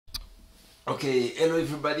Okay, hello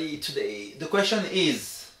everybody. Today the question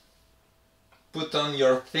is, put on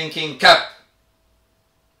your thinking cap.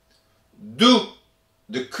 Do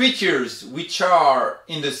the creatures which are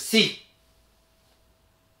in the sea,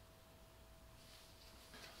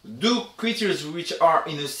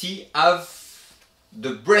 have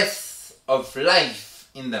the breath of life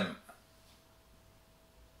in them?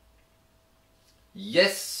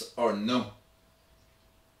 Yes or no?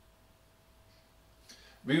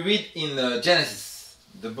 We read in Genesis,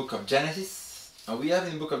 the book of Genesis. We have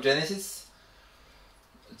in the book of Genesis,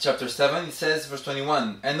 chapter 7, it says, verse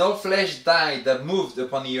 21, "And all flesh died that moved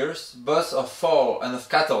upon the earth, both of fowl, and of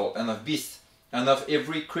cattle, and of beasts, and of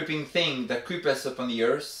every creeping thing that creepeth upon the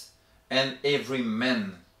earth, and every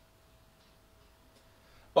man.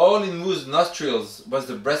 All in whose nostrils was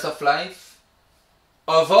the breath of life,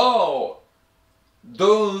 of all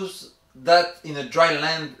those that in a dry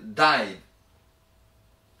land died."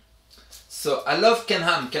 So I love Ken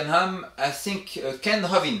Ham. Ken Ham, I think Ken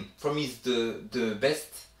Hovin for me is the best.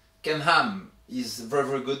 Ken Ham is very,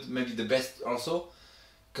 very good, maybe the best also,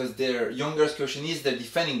 because they're younger excursionists, they're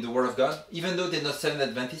defending the Word of God. Even though they're not Seventh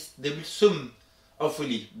Adventists, they will soon,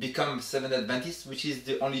 hopefully, become Seventh Adventists, which is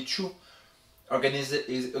the only true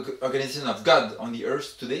organization of God on the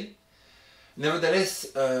earth today. Nevertheless,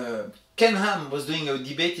 Ken Ham was doing a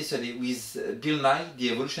debate yesterday with Bill Nye, the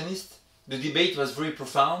evolutionist. The debate was very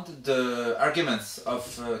profound. The arguments of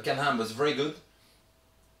Ken Ham was very good.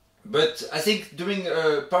 But I think during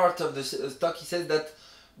part of the talk he said that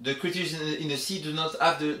the creatures in the sea do not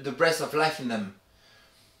have the breath of life in them.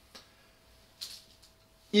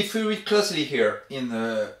 If we read closely here in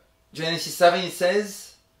Genesis 7, it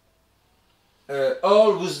says,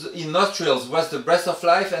 "All whose in nostrils was the breath of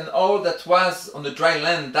life, and all that was on the dry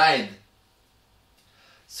land died."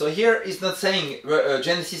 So here it's not saying,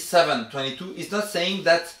 Genesis 7:22, it's not saying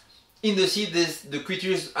that in the sea the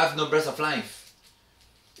creatures have no breath of life.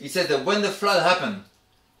 It says that when the flood happened,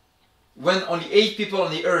 when only 8 people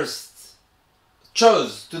on the earth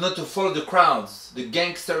chose to not to follow the crowds, the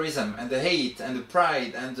gangsterism and the hate and the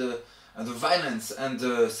pride and the violence and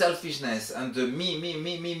the selfishness and the me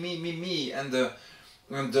and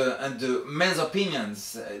the men's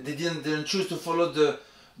opinions, they didn't choose to follow the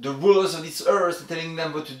rulers of this earth telling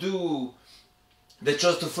them what to do. They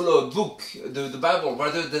chose to follow a book, the Bible,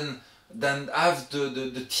 rather than have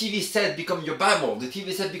the TV set become your Bible. The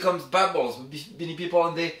TV set becomes Bibles. Many people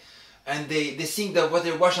and they think that what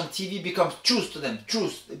they watch on TV becomes truth to them.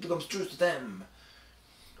 It becomes truth to them.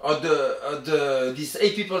 Or these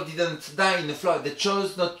 8 people didn't die in the flood. They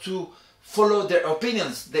chose not to follow their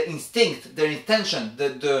opinions, their instinct, their intention,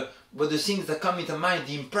 the things that come into mind,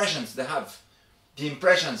 the impressions they have. The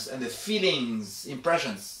impressions and the feelings,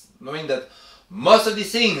 impressions, knowing that most of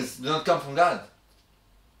these things do not come from God.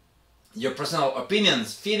 Your personal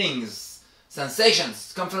opinions, feelings,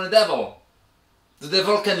 sensations come from the devil. The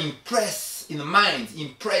devil can impress in the mind,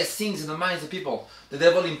 impress things in the minds of people. The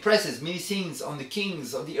devil impresses many things on the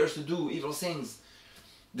kings of the earth to do evil things.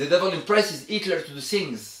 The devil impresses Hitler to do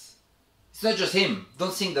things. It's not just him.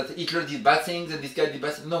 Don't think that Hitler did bad things and this guy did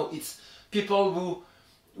bad things. No, it's people who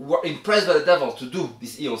were impressed by the devil to do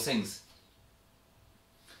these evil things.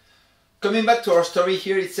 Coming back to our story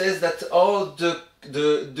here, it says that all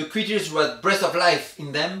the creatures who had breath of life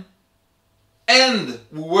in them and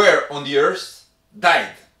who were on the earth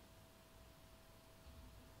died.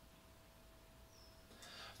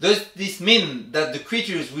 Does this mean that the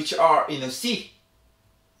creatures which are in the sea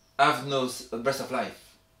have no breath of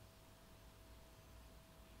life?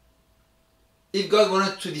 If God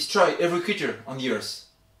wanted to destroy every creature on the earth,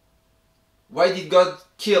 why did God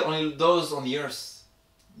kill only those on the earth?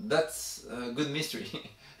 That's a good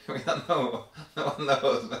mystery. We don't know. No one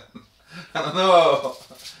knows. I don't know.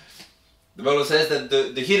 The Bible says that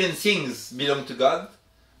the hidden things belong to God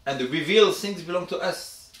and the revealed things belong to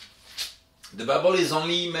us. The Bible is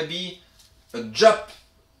only maybe a drop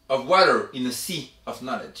of water in a sea of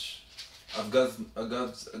knowledge, of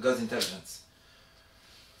God's intelligence.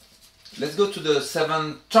 Let's go to the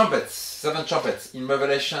 7 trumpets. 7 trumpets in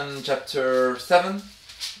Revelation chapter 7.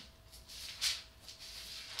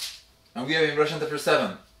 And we have in Revelation chapter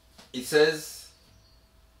 7. It says,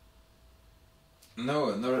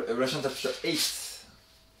 no, Revelation chapter 8.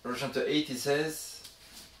 Revelation chapter 8 it says,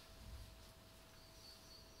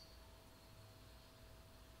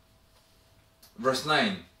 verse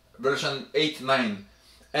 9. Revelation 8:9.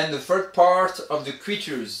 "And the third part of the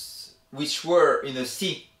creatures which were in the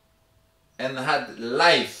sea and had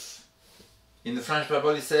life." In the French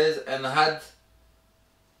Bible it says, and had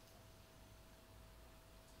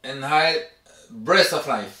breath of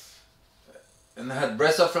life. And had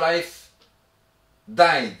breath of life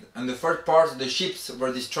died, and the third part, the ships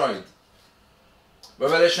were destroyed.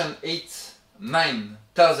 Revelation 8:9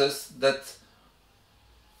 tells us that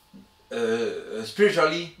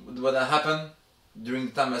spiritually what happened during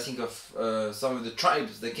the time, I think, of some of the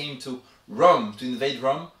tribes that came to Rome, to invade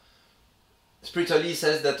Rome. Spiritually, it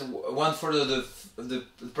says that 1/3 of the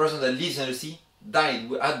person that lives in the sea died,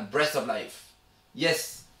 had breath of life.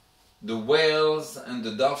 Yes, the whales and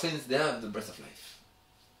the dolphins, they have the breath of life.